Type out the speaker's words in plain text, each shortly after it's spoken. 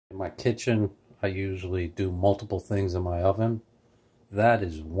my kitchen, I usually do multiple things in my oven. That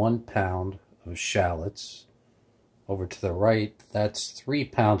is 1 pound of shallots. Over to the right, that's 3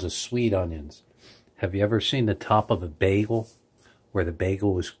 pounds of sweet onions. Have you ever seen the top of a bagel where the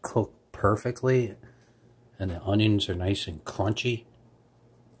bagel was cooked perfectly and the onions are nice and crunchy?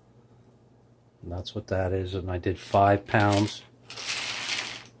 And that's what that is. And I did 5 pounds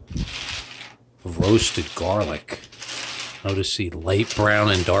of roasted garlic. Notice the light brown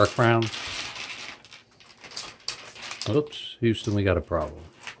and dark brown. Oops, Houston, we got a problem.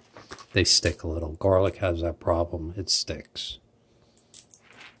 They stick a little. Garlic has that problem. It sticks.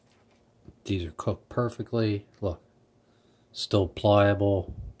 These are cooked perfectly. Look, still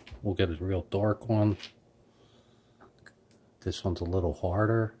pliable. We'll get a real dark one. This one's a little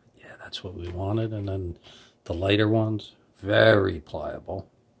harder. Yeah, that's what we wanted. And then the lighter ones, very pliable.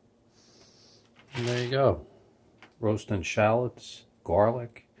 And there you go. Roasting shallots,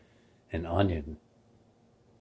 garlic, and onion.